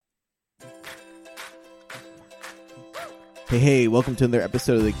Hey, welcome to another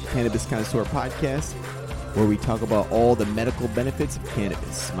episode of the Cannabis Connoisseur Podcast, where we talk about all the medical benefits of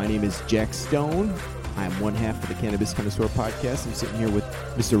cannabis. My name is Jack Stone. I'm one half of the Cannabis Connoisseur Podcast. I'm sitting here with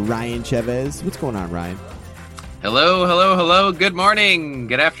Mr. Ryan Chavez. What's going on, Ryan? Hello. Good morning,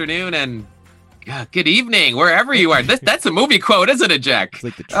 good afternoon, and good evening, wherever you are. That's a movie quote, isn't it, Jack? It's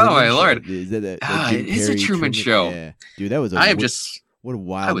like the Truman my Show. Lord. Is that It is a Truman Show. Yeah. Dude, that was what a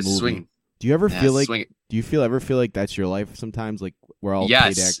wild I was movie. swinging. Do you ever feel like swinging. Do you ever feel like that's your life sometimes? Like we're all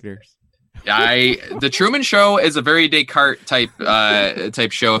Yes. paid actors? The Truman Show is a very Descartes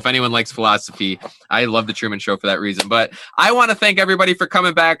type show. If anyone likes philosophy, I love the Truman Show for that reason. But I want to thank everybody for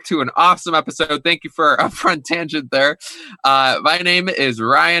coming back to an awesome episode. Thank you for our upfront tangent there. My name is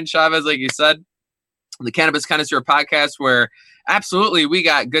Ryan Chavez, like you said, the Cannabis Connoisseur Podcast, where absolutely we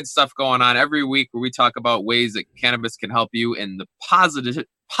got good stuff going on every week, where we talk about ways that cannabis can help you in the positive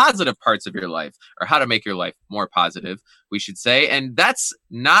parts of your life, or how to make your life more positive, we should say. And that's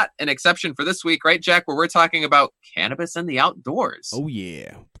not an exception for this week, right, Jack, where we're talking about cannabis and the outdoors. Oh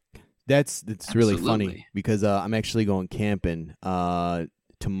yeah, that's really funny because I'm actually going camping. I'm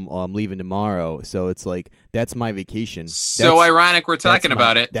leaving tomorrow, so it's like that's my vacation. So ironic we're talking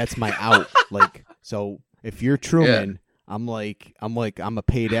about it. That's my out. Like, so if you're Truman, yeah. I'm a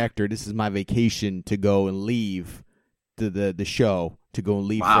paid actor. This is my vacation to go and leave the show, to go and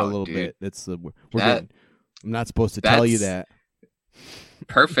leave for a little bit. That's I'm not supposed to tell you that.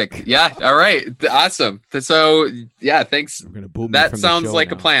 Perfect. Yeah. All right. Awesome. So yeah, thanks. We're gonna boom that sounds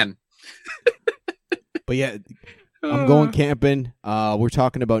like now. A plan. But yeah, I'm going camping. We're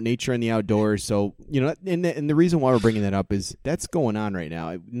talking about nature and the outdoors. So, you know, and the reason why we're bringing that up is that's going on right now.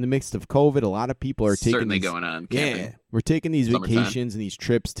 In the midst of COVID, a lot of people are certainly going on. Camping. Yeah, we're taking these vacations and these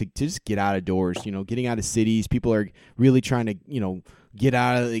trips to just get out of doors, you know, getting out of cities. People are really trying to, you know, get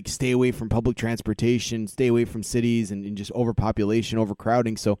out of, like, stay away from public transportation, stay away from cities and just overpopulation,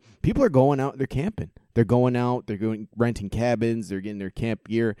 overcrowding. So people are going out, they're camping. They're going out, renting cabins, they're getting their camp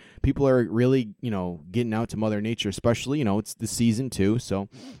gear. People are really, you know, getting out to Mother Nature, especially, you know, it's the season too. So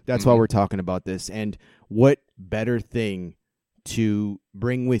that's why we're talking about this. And what better thing to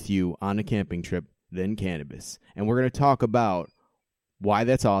bring with you on a camping trip than cannabis? And we're going to talk about why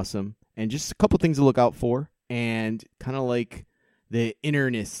that's awesome and just a couple things to look out for and kind of like the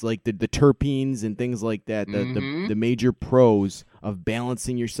innerness, like the terpenes and things like that, the major pros of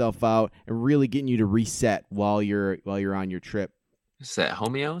balancing yourself out and really getting you to reset while you're on your trip. Is that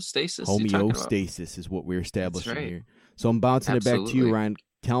homeostasis? Homeostasis is what we're establishing here. So I'm bouncing it back to you, Ryan.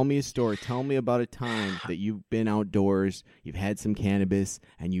 Tell me a story. Tell me about a time that you've been outdoors, you've had some cannabis,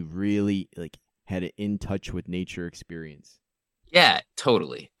 and you've really had an in touch with nature experience. Yeah,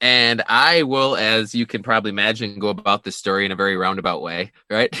 totally. And I will, as you can probably imagine, go about this story in a very roundabout way,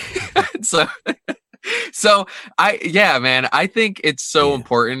 right? so I think it's so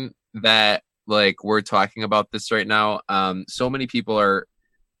important that we're talking about this right now. So many people are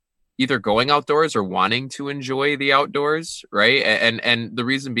either going outdoors or wanting to enjoy the outdoors, right? And the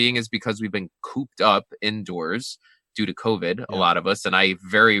reason being is because we've been cooped up indoors due to COVID, a lot of us, and I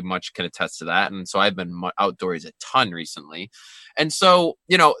very much can attest to that. And so I've been outdoors a ton recently. And so,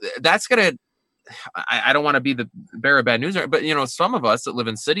 you know, that's going to, I don't want to be the bearer of bad news, but, you know, some of us that live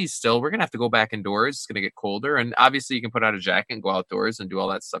in cities still, we're going to have to go back indoors. It's going to get colder. And obviously you can put out a jacket and go outdoors and do all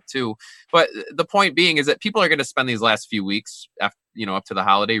that stuff too. But the point being is that people are going to spend these last few weeks, after, you know, up to the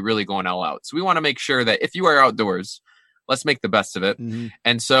holiday, really going all out. So we want to make sure that if you are outdoors, let's make the best of it. Mm-hmm.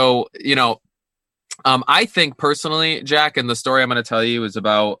 And so, you know, I think personally, Jack, and the story I'm going to tell you is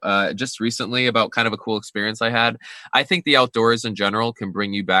about just recently about kind of a cool experience I had. I think the outdoors in general can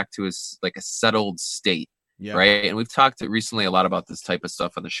bring you back to a settled state, right? And we've talked recently a lot about this type of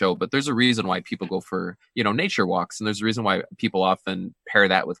stuff on the show, but there's a reason why people go for, you know, nature walks. And there's a reason why people often pair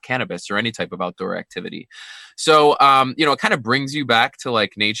that with cannabis or any type of outdoor activity. So, you know, it kind of brings you back to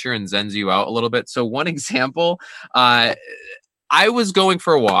nature and zens you out a little bit. So one example, I was going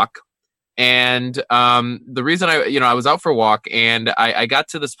for a walk. And the reason I was out for a walk and I got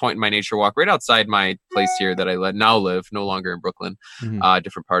to this point in my nature walk right outside my place here that I now live, no longer in Brooklyn,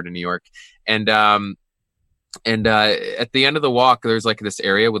 different part of New York. And at the end of the walk, there's this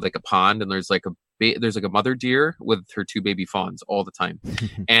area with a pond, and there's a mother deer with her two baby fawns all the time.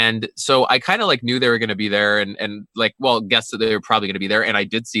 And so I kind of knew they were going to be there and guessed that they were probably going to be there. And I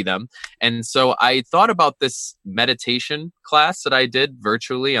did see them. And so I thought about this meditation class that I did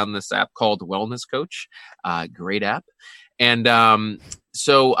virtually on this app called Wellness Coach. Great app. And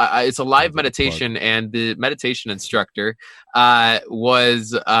so it's a live meditation, and the meditation instructor he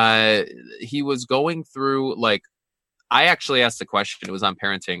was going through I actually asked the question. It was on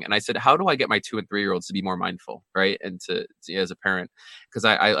parenting, and I said, "How do I get my 2 and 3-year-olds to be more mindful, right?" And as a parent, because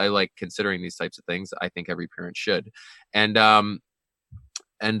I like considering these types of things. I think every parent should, and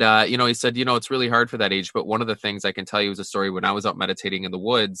he said, it's really hard for that age. But one of the things I can tell you is a story when I was out meditating in the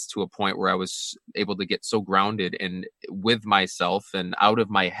woods to a point where I was able to get so grounded and with myself and out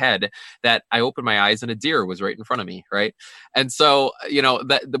of my head that I opened my eyes and a deer was right in front of me. Right. And so,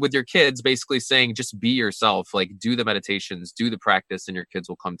 that with your kids basically saying, just be yourself, like do the meditations, do the practice, and your kids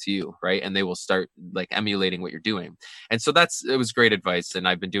will come to you. Right. And they will start like emulating what you're doing. And so it was great advice. And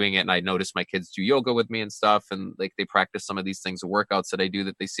I've been doing it, and I noticed my kids do yoga with me and stuff. And like they practice some of these things, the workouts that I do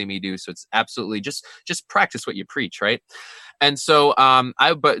that they see me do. So it's absolutely just practice what you preach, right? And so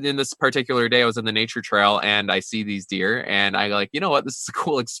but in this particular day I was in the nature trail and I see these deer and I like, this is a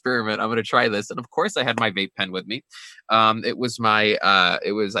cool experiment. I'm going to try this. And of course I had my vape pen with me. I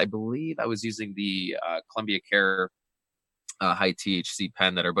believe I was using the Columbia Care high THC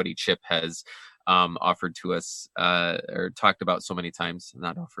pen that our buddy Chip has offered to us or talked about so many times.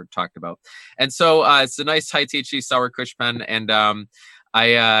 Not offered, talked about. And so it's a nice high THC sour kush pen. And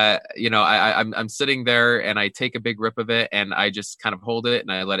I'm sitting there and I take a big rip of it and I just kind of hold it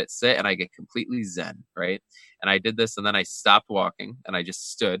and I let it sit and I get completely zen, right? And I did this and then I stopped walking and I just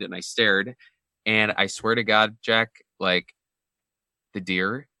stood and I stared, and I swear to God, Jack, like the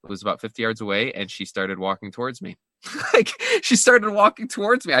deer was about 50 yards away and she started walking towards me. Like she started walking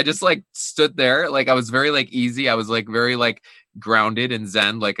towards me. I just like stood there. Like I was very like easy. I was like very like grounded and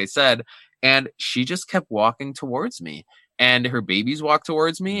zen, like I said. And she just kept walking towards me. And her babies walked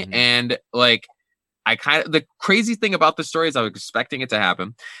towards me. Mm-hmm. And like, the crazy thing about the story is I was expecting it to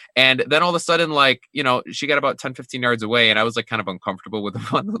happen. And then all of a sudden, like, she got about 10, 15 yards away. And I was like kind of uncomfortable with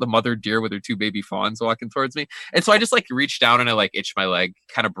the mother deer with her 2 baby fawns walking towards me. And so I just like reached down and I like itched my leg,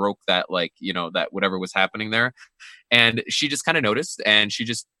 kind of broke that, like, that whatever was happening there. And she just kind of noticed and she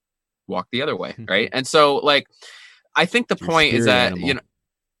just walked the other way. Right. And so like, I think the point is that, animal.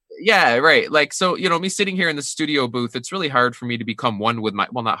 Yeah, right. Like, so, me sitting here in the studio booth, it's really hard for me to become one with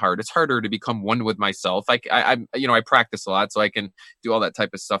not hard. It's harder to become one with myself. I practice a lot, so I can do all that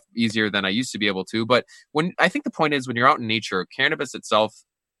type of stuff easier than I used to be able to. But I think the point is when you're out in nature, cannabis itself,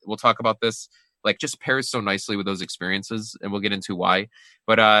 we'll talk about this, like just pairs so nicely with those experiences, and we'll get into why.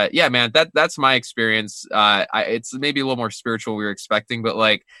 But yeah, man, that's my experience. It's maybe a little more spiritual than we were expecting, but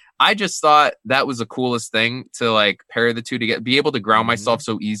like, I just thought that was the coolest thing to like pair the two to be able to ground myself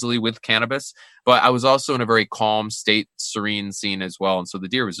so easily with cannabis. But I was also in a very calm state, serene scene as well. And so the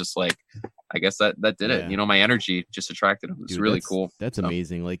deer was just like, I guess that did it. My energy just attracted him. It's really cool. That's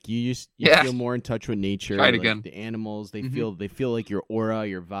amazing. Like you feel more in touch with nature. Try it like again. The animals, they feel like your aura,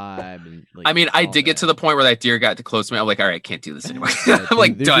 your vibe. And like, I mean, I did get to the point where that deer got too close to me. I'm like, all right, I can't do this anymore. I'm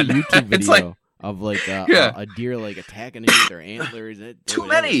like done. A YouTube video. It's like, of like a deer like attacking it with their antlers. Too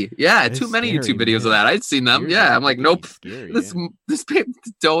many YouTube videos of that. I'd seen them. Yeah, I'm like, nope. Scary, this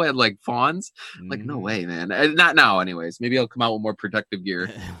doe had like fawns. I'm like, no way, man. Not now, anyways. Maybe I'll come out with more protective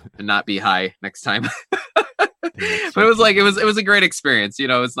gear and not be high next time. But it was like it was a great experience.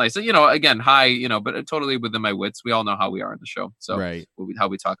 It's nice. So, again, high. But totally within my wits. We all know how we are on the show. So right. How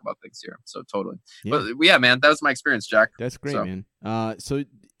we talk about things here. So totally. Yeah. But yeah, man, that was my experience, Jack. That's great, man. So.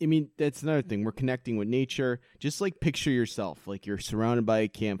 I mean, that's another thing. We're connecting with nature. Just like picture yourself, like you're surrounded by a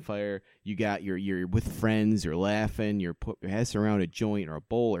campfire. You got you're with friends. You're laughing. You're put your head around a joint or a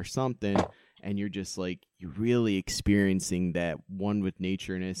bowl or something, and you're just like you're really experiencing that one with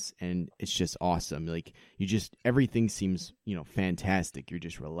natureness, and it's just awesome. Like everything seems fantastic. You're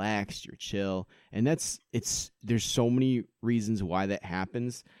just relaxed. You're chill, and there's so many reasons why that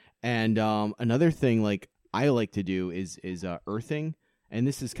happens. And another thing like I like to do is earthing. And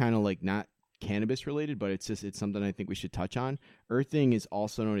this is kind of like not cannabis related, but it's something I think we should touch on. Earthing is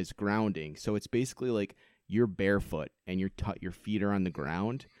also known as grounding. So it's basically like you're barefoot and your feet are on the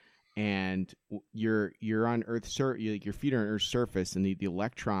ground, and you're on your feet are on Earth's surface, and the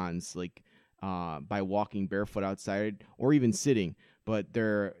electrons like by walking barefoot outside or even sitting, but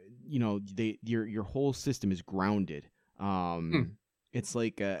they're your whole system is grounded. It's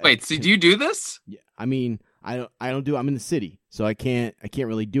like wait, so do you do this? Yeah, I mean. I don't do. I'm in the city, so I can't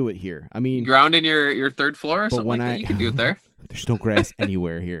really do it here. I mean, ground in your third floor or something like that. You can do it there. There's no grass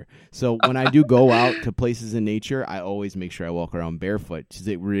anywhere here. So when I do go out to places in nature, I always make sure I walk around barefoot because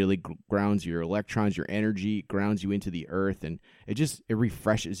it really grounds your electrons, your energy, grounds you into the earth, and it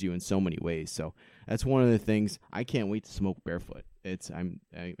refreshes you in so many ways. So that's one of the things. I can't wait to smoke barefoot. I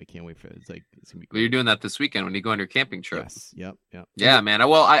can't wait for it. It's gonna be cool. Well, you're doing that this weekend when you go on your camping trip. Yes. Yep. Yeah, man.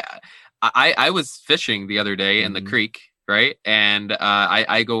 Well, I was fishing the other day in the creek, right? And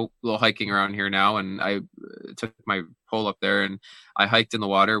I go a little hiking around here now, and I took my pole up there and I hiked in the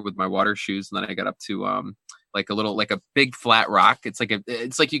water with my water shoes, and then I got up to like a big flat rock. It's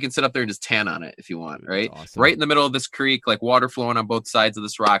like you can sit up there and just tan on it if you want, right? Awesome. Right in the middle of this creek, like water flowing on both sides of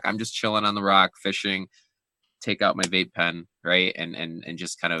this rock. I'm just chilling on the rock, fishing, take out my vape pen, right? And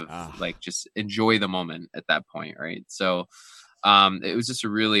just kind of like just enjoy the moment at that point, right? So it was just a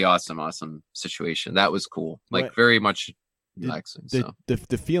really awesome situation. That was cool. Like very much relaxing.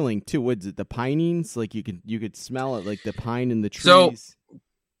 The feeling too, what's it, the pinings? Like you could smell it, like the pine in the trees. So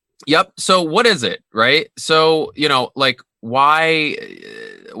yep. So what is it, right? So, like why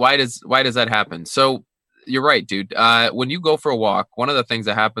does that happen? So you're right, dude. When you go for a walk, one of the things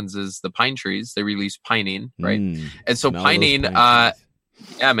that happens is the pine trees, they release pinene, right? And so pinene,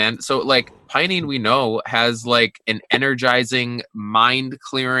 yeah, man. So like pinene, we know has like an energizing, mind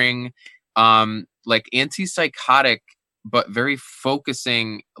clearing, like antipsychotic, but very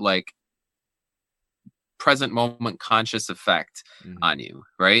focusing, like present moment conscious effect on you,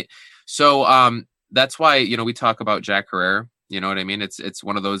 right? So that's why, we talk about Jack Herrera. You know what I mean? It's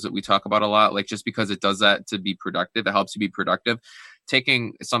one of those that we talk about a lot, like just because it does that to be productive, it helps you be productive.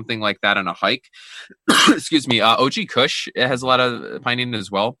 Taking something like that on a hike, excuse me, OG Kush, it has a lot of pinene as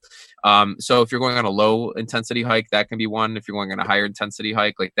well. So if you're going on a low intensity hike, that can be one. If you're going on a higher intensity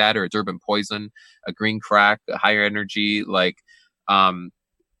hike like that, or a Durban Poison, a green crack, a higher energy, like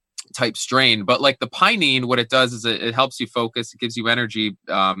type strain. But like the pinene, what it does is it helps you focus, it gives you energy,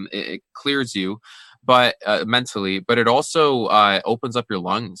 it clears you, but mentally, but it also opens up your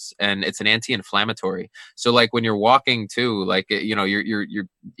lungs, and it's an anti-inflammatory. So like when you're walking too, like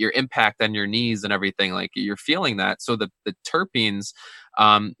your impact on your knees and everything, like you're feeling that. So the terpenes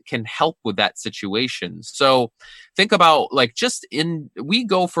can help with that situation. So think about like we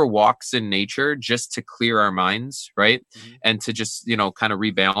go for walks in nature just to clear our minds, right? And to just kind of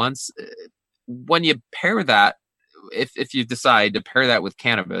rebalance. When you pair that, if you decide to pair that with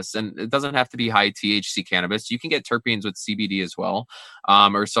cannabis, and it doesn't have to be high THC cannabis, you can get terpenes with CBD as well,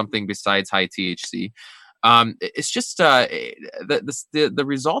 or something besides high THC. It's just the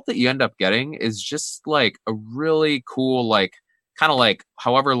result that you end up getting is just like a really cool, like kind of like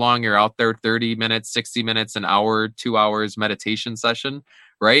however long you're out there, 30 minutes, 60 minutes, an hour, 2 hours meditation session,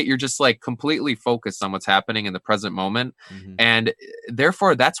 right? You're just like completely focused on what's happening in the present moment. And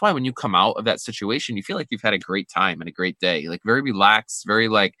therefore, that's why when you come out of that situation, you feel like you've had a great time and a great day, like very relaxed, very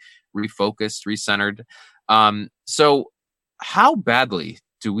like refocused, recentered. So how badly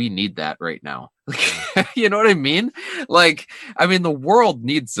do we need that right now? You know what I mean? Like, I mean, the world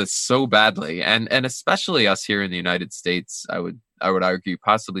needs this so badly, and especially us here in the United States, I would argue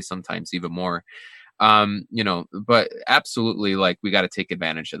possibly sometimes even more. But absolutely, like we got to take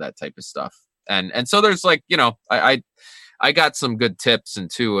advantage of that type of stuff. And so there's like, I got some good tips,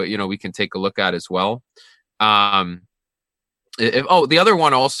 and too, we can take a look at as well. The other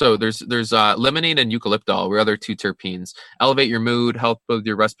one also, there's limonene and eucalyptol, were other two terpenes. Elevate your mood, help with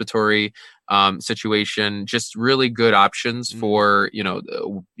your respiratory situation. Just really good options for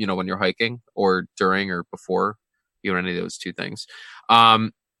when you're hiking, or during or before any of those two things.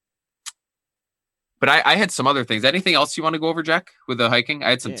 But I had some other things. Anything else you want to go over, Jack, with the hiking?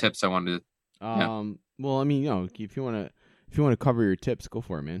 I had some tips I wanted to. Well, I mean, if you want to cover your tips, go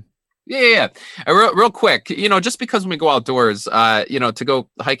for it, man. Yeah. Real quick, just because when we go outdoors, to go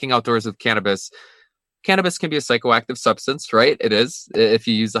hiking outdoors with cannabis can be a psychoactive substance, right? It is, if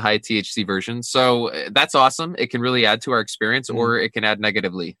you use the high THC version. So that's awesome. It can really add to our experience, or it can add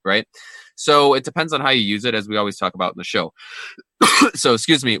negatively, right? So it depends on how you use it, as we always talk about in the show. So,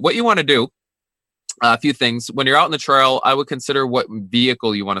 excuse me, what you want to do, a few things. When you're out in the trail, I would consider what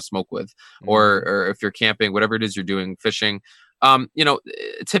vehicle you want to smoke with, or if you're camping, whatever it is you're doing, fishing.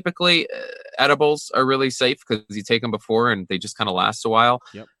 Typically edibles are really safe because you take them before and they just kind of last a while.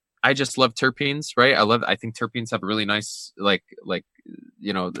 Yep. I just love terpenes, right? I think terpenes have a really nice,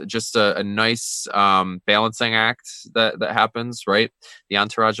 just a nice balancing act that happens, right? The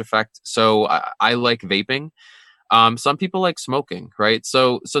entourage effect. So I like vaping. Some people like smoking, right?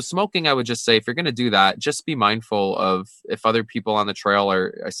 So smoking, I would just say, if you're going to do that, just be mindful of if other people on the trail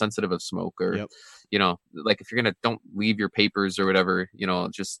are sensitive of smoke, or, like if you're going to, don't leave your papers or whatever,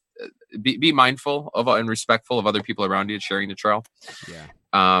 just be mindful of and respectful of other people around you sharing the trail. Yeah.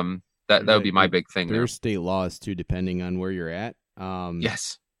 That would be my big thing. There's state laws too, depending on where you're at.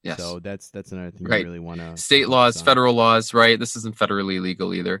 Yes. So that's another thing right. you really want to. State laws, federal laws, right? This isn't federally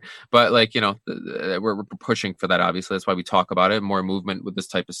legal either, but like we're pushing for that. Obviously, that's why we talk about it. More movement with this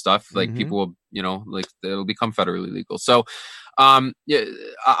type of stuff. Like people will like it'll become federally legal. So yeah,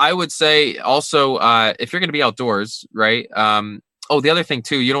 I would say also if you're going to be outdoors, right? Oh, the other thing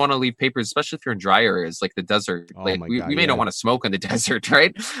too, you don't want to leave papers, especially if you're in dry areas like the desert. Oh Like my we God, may not yeah. want to smoke in the desert,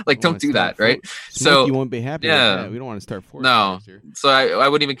 right? Like Don't don't want to do that, right? Smokey So won't be happy with yeah, that. We don't want to start forest no. fires here. So I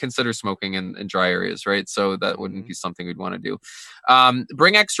wouldn't even consider smoking in dry areas, right? So that wouldn't be something we'd want to do.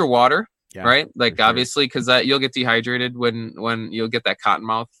 Bring extra water, Yeah, right? for Like sure. obviously, because that you'll get dehydrated when you'll get that cotton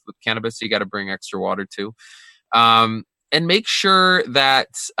mouth with cannabis. So you got to bring extra water too. And make sure that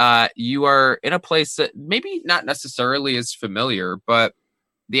you are in a place that maybe not necessarily is familiar, but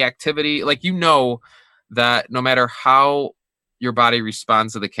the activity, like that no matter how your body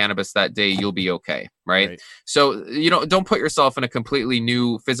responds to the cannabis that day, you'll be okay, right? So don't put yourself in a completely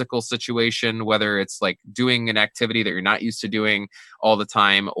new physical situation, whether it's like doing an activity that you're not used to doing all the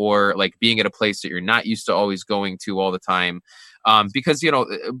time, or like being at a place that you're not used to always going to all the time. Because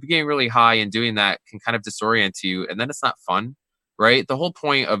getting really high and doing that can kind of disorient you, and then it's not fun, right? The whole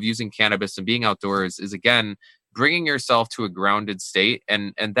point of using cannabis and being outdoors is, again, bringing yourself to a grounded state.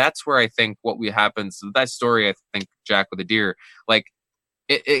 And that's where I think happens. That story, I think, Jack, with the deer, like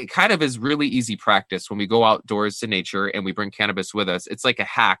it kind of is really easy practice when we go outdoors to nature and we bring cannabis with us. It's like a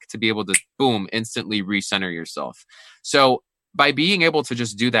hack to be able to, boom, instantly recenter yourself. So by being able to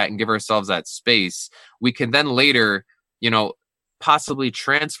just do that and give ourselves that space, we can then later, possibly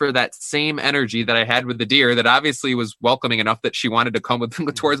transfer that same energy that I had with the deer, that obviously was welcoming enough that she wanted to come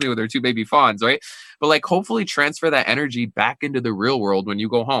towards me with her 2 baby fawns, right? But like hopefully transfer that energy back into the real world when you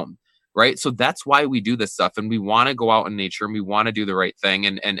go home, right? So that's why we do this stuff, and we want to go out in nature, and we want to do the right thing,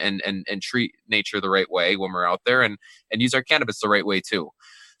 and treat nature the right way when we're out there, and use our cannabis the right way too.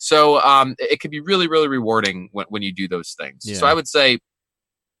 So it can be really, really rewarding when you do those things. Yeah. So I would say,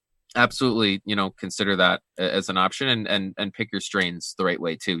 absolutely, consider that as an option, and pick your strains the right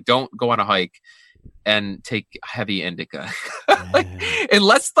way too. Don't go on a hike and take heavy indica.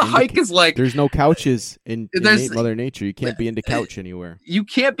 Unless the hike is like, there's no couches in Mother Nature. You can't be into couch anywhere. You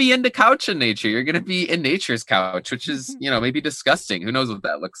can't be into couch in nature. You're going to be in nature's couch, which is, maybe disgusting. Who knows what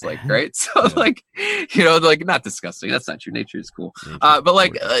that looks like, right? So like not disgusting. That's not true. Nature is cool.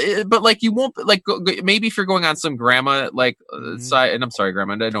 But you won't maybe if you're going on some grandma side, and I'm sorry,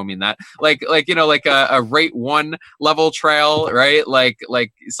 grandma, I don't mean that. Like a rate 1 level trail, right? Like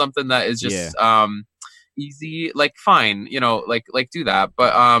something that is just easy, like fine, do that.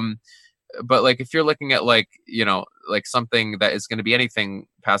 But like if you're looking at like something that is going to be anything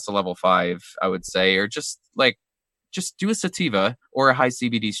past a level 5, I would say, or just do a sativa or a high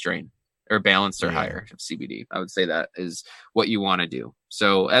CBD strain, or balanced or higher of CBD. I would say that is what you want to do.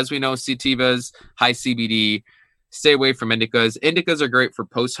 So as we know, sativas, high CBD, stay away from indicas. Indicas are great for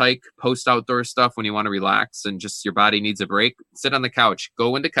post-hike, post-outdoor stuff when you want to relax and just your body needs a break. Sit on the couch.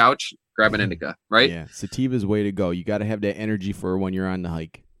 Go into couch, grab an indica, right? Yeah, sativa's way to go. You got to have that energy for when you're on the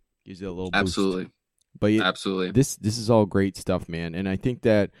hike. Gives you a little boost. Absolutely. But absolutely. This is all great stuff, man. And I think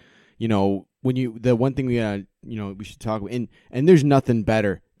that, the one thing we should talk about, and there's nothing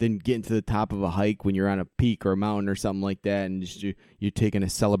better than getting to the top of a hike when you're on a peak or a mountain or something like that, and just you're taking a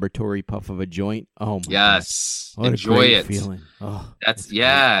celebratory puff of a joint. Oh my yes, God. What enjoy a great it. Feeling. Oh,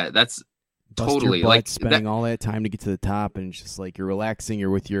 that's totally like spending all that time to get to the top, and it's just like you're relaxing.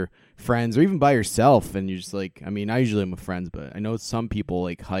 You're with your friends or even by yourself, and you're just like, I usually am with friends, but I know some people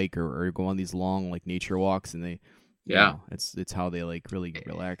like hike or go on these long like nature walks, and they. It's how they like really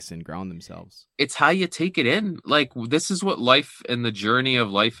relax and ground themselves. It's how you take it in. Like this is what life and the journey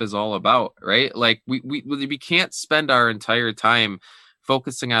of life is all about, right? Like we can't spend our entire time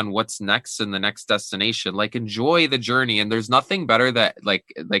focusing on what's next in the next destination. Like enjoy the journey, and there's nothing better that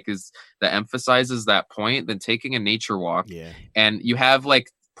that emphasizes that point than taking a nature walk. Yeah. And you have like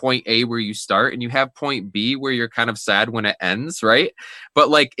point A where you start, and you have point B where you're kind of sad when it ends, right? But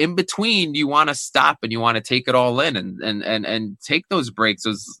like in between, you want to stop and you want to take it all in, and take those breaks,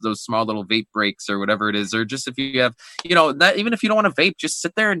 those small little vape breaks or whatever it is, or just if you have, that even if you don't want to vape, just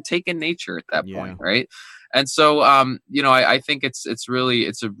sit there and take in nature at that point, right? And so, I think it's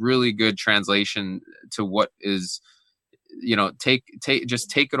a really good translation to what is, take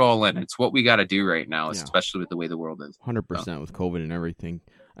it all in. It's what we got to do right now, especially with the way the world is. 100% with COVID and everything.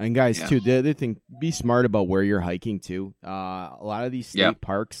 And guys, too, the other thing, be smart about where you're hiking too. A lot of these state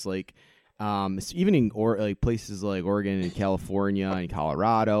parks, like even in places like Oregon and California and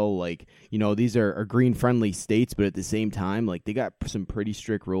Colorado, like these are green friendly states, but at the same time, like they got some pretty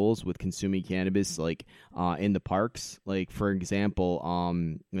strict rules with consuming cannabis, like in the parks. Like for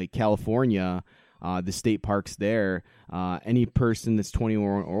example, like California. The state parks there, any person that's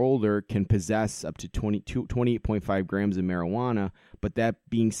 21 or older can possess up to 28.5 grams of marijuana, But that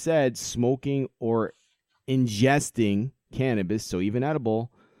being said, smoking or ingesting cannabis, so even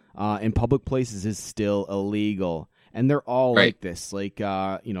edible, in public places is still illegal. And they're all like this, like,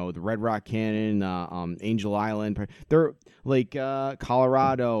 the Red Rock Canyon, Angel Island. They're like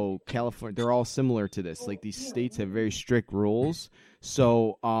Colorado, California. They're all similar to this. Like, these states have very strict rules.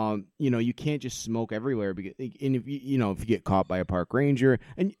 So, you can't just smoke everywhere. Because, and if you get caught by a park ranger,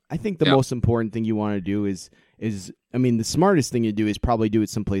 and I think the most important thing you want to do is the smartest thing to do is probably do it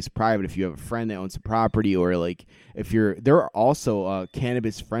someplace private. If you have a friend that owns a property, or like there are also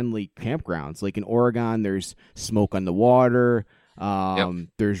cannabis friendly campgrounds. Like in Oregon, there's Smoke on the Water.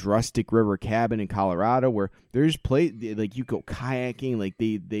 There's Rustic River Cabin in Colorado, where there's like you go kayaking. Like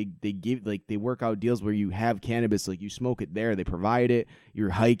they give, like, they work out deals where you have cannabis, like you smoke it there, they provide it.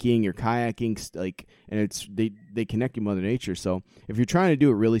 You're hiking, you're kayaking, like, and it's they connect you with Mother Nature. So if you're trying to do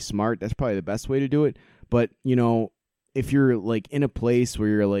it really smart, that's probably the best way to do it. But if you're like in a place where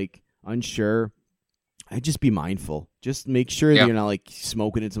you're like unsure, I'd just be mindful. Just make sure that you're not like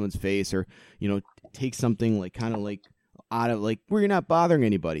smoking in someone's face, or take something like kind of like out of like where you're not bothering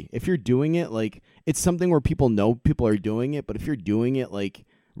anybody. If you're doing it, like, it's something where people know people are doing it, but if you're doing it like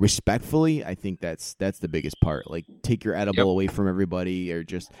respectfully, I think that's the biggest part. Like, take your edible away from everybody, or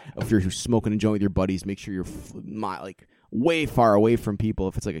just if you're smoking and joint with your buddies, make sure you're like way far away from people.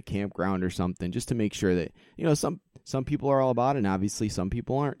 If it's like a campground or something, just to make sure that some people are all about it, and obviously some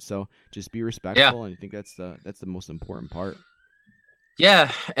people aren't. So just be respectful, and I think that's the most important part.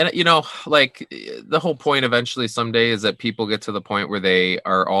 Yeah. And, like, the whole point eventually someday is that people get to the point where they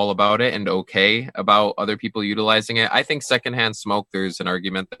are all about it and okay about other people utilizing it. I think secondhand smoke, there's an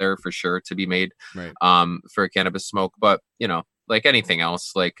argument there for sure to be made for cannabis smoke. But, like anything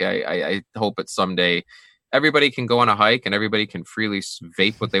else, like I hope it someday everybody can go on a hike and everybody can freely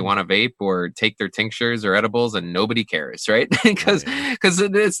vape what they want to vape, or take their tinctures or edibles, and nobody cares, right? Because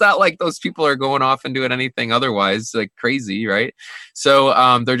it's not like those people are going off and doing anything otherwise like crazy, right? So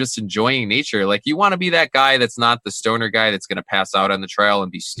they're just enjoying nature. Like, you want to be that guy that's not the stoner guy that's going to pass out on the trail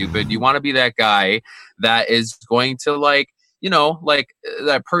and be stupid. You want to be that guy that is going to, like,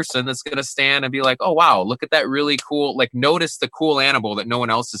 that person that's going to stand and be like, oh, wow, look at that really cool, like, notice the cool animal that no one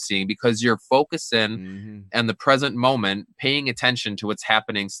else is seeing, because you're focusing on the present moment, paying attention to what's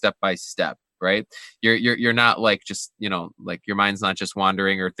happening step by step, right? You're not like just, like, your mind's not just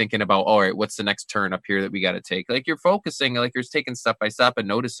wandering or thinking about, all right, what's the next turn up here that we got to take? Like, you're focusing, like, you're taking step by step and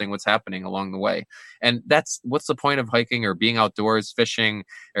noticing what's happening along the way. And what's the point of hiking or being outdoors, fishing,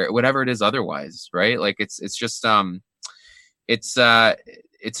 or whatever it is otherwise, right? Like, it's just, it's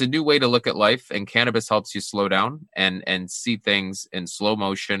a new way to look at life, and cannabis helps you slow down and see things in slow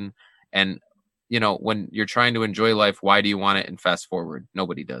motion. And, when you're trying to enjoy life, why do you want it in fast forward?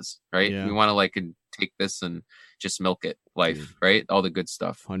 Nobody does, right? Yeah. We want to, like, take this and just milk it, life, right? All the good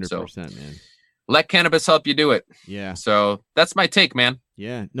stuff. 100%, man. Let cannabis help you do it. Yeah. So that's my take, man.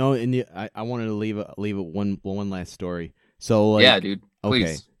 Yeah. No, and I wanted to leave it one last story. So, like, yeah, dude, please.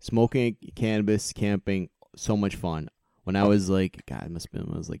 Okay, smoking cannabis, camping, so much fun. When I was like, God, it must have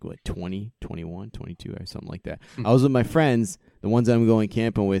been, I was like, what, 20, 21, 22, or something like that. I was with my friends, the ones I'm going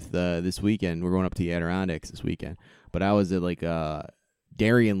camping with this weekend. We're going up to the Adirondacks this weekend. But I was at, like,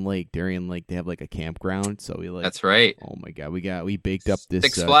 Darien Lake. They have, like, a campground. So we, like... That's right. Oh, my God. We baked up this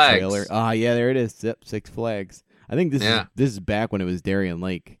Six Flags trailer. Oh, yeah, there it is. Yep, Six Flags. I think this is back when it was Darien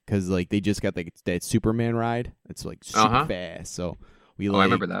Lake, because, like, they just got that Superman ride. It's, like, super fast. So we, like... I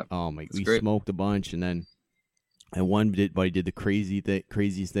remember that. Oh, my... We smoked a bunch, and then... And one buddy did the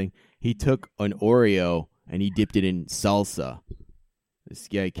craziest thing. He took an Oreo and he dipped it in salsa. This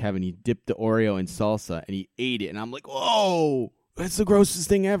guy, Kevin, he dipped the Oreo in salsa and he ate it. And I'm like, whoa, that's the grossest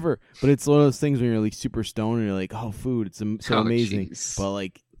thing ever. But it's one of those things when you're like super stoned and you're like, oh, food, it's so amazing. Geez. But,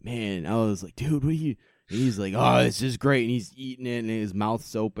 like, man, I was like, dude, what are you? And he's like, oh, this is great. And he's eating it and his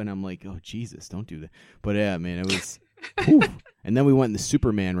mouth's open. I'm like, oh, Jesus, don't do that. But yeah, man, it was... And then we went in the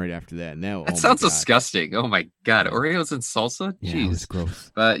Superman right after that. And that sounds disgusting. Oh my God. Oreos and salsa? Yeah, it was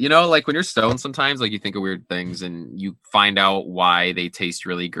gross. But like when you're stoned sometimes, like you think of weird things and you find out why they taste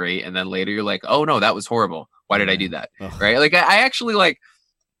really great. And then later you're like, oh no, that was horrible. Why did I do that? Ugh. Right? Like I actually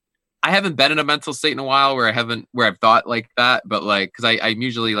I haven't been in a mental state in a while where I've thought like that. But like, cause I'm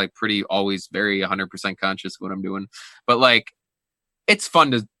usually like pretty always very 100% conscious of what I'm doing. But like, it's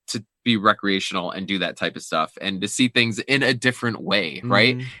fun to be recreational and do that type of stuff and to see things in a different way.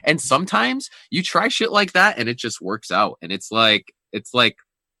 Right. Mm-hmm. And sometimes you try shit like that and it just works out. And it's like,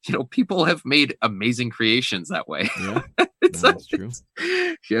 people have made amazing creations that way. Yeah. That's true.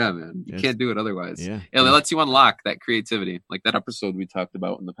 Yeah, man. You can't do it otherwise. Yeah. It lets you unlock that creativity. Like that episode we talked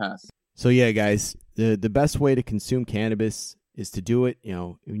about in the past. So yeah, guys, the best way to consume cannabis is to do it. You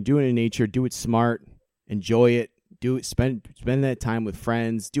know, do it in nature, do it smart, enjoy it, do it. Spend that time with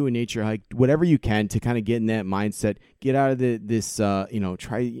friends, do a nature hike, whatever you can to kind of get in that mindset. Get out of this. Try.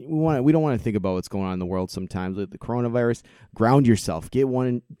 We don't want to think about what's going on in the world sometimes with the coronavirus. Ground yourself. Get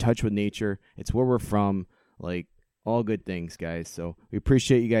in touch with nature. It's where we're from. Like, all good things, guys. So we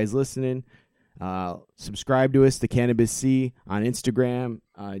appreciate you guys listening. Subscribe to us, the Cannabis C, on Instagram.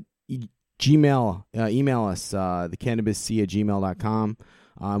 Email us, thecannabisc@gmail.com.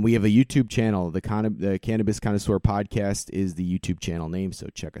 We have a YouTube channel. The Cannabis Connoisseur Podcast is the YouTube channel name, so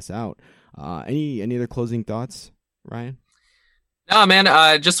check us out. Any other closing thoughts, Ryan? No,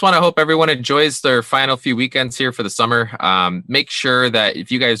 man. Just want to hope everyone enjoys their final few weekends here for the summer. Make sure that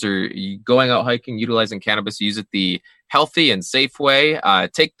if you guys are going out hiking, utilizing cannabis, use it the healthy and safe way.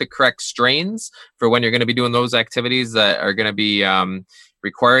 Take the correct strains for when you're going to be doing those activities that are going to be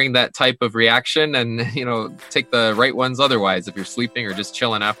requiring that type of reaction, and take the right ones otherwise if you're sleeping or just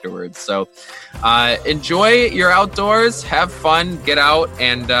chilling afterwards. So enjoy your outdoors, have fun, get out,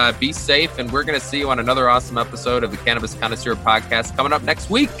 and be safe. And we're going to see you on another awesome episode of the Cannabis Connoisseur Podcast coming up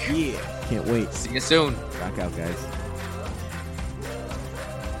next week. Yeah, can't wait. See you soon. Rock out, guys.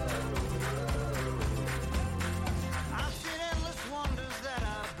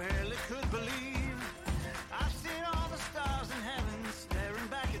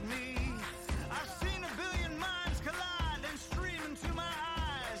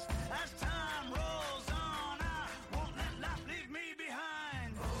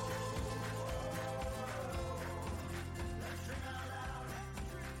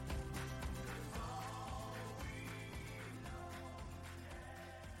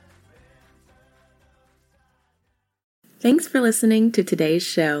 Thanks for listening to today's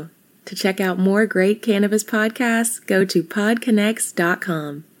show. To check out more great cannabis podcasts, go to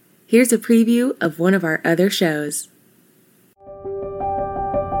podconnects.com. Here's a preview of one of our other shows.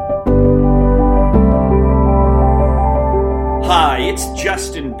 Hi, it's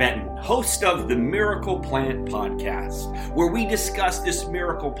Justin Benton, host of the Miracle Plant Podcast, where we discuss this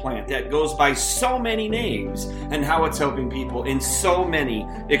miracle plant that goes by so many names and how it's helping people in so many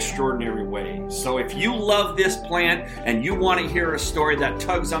extraordinary ways. So if you love this plant and you want to hear a story that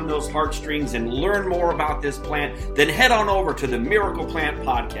tugs on those heartstrings and learn more about this plant, then head on over to the Miracle Plant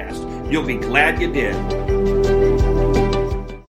Podcast. You'll be glad you did.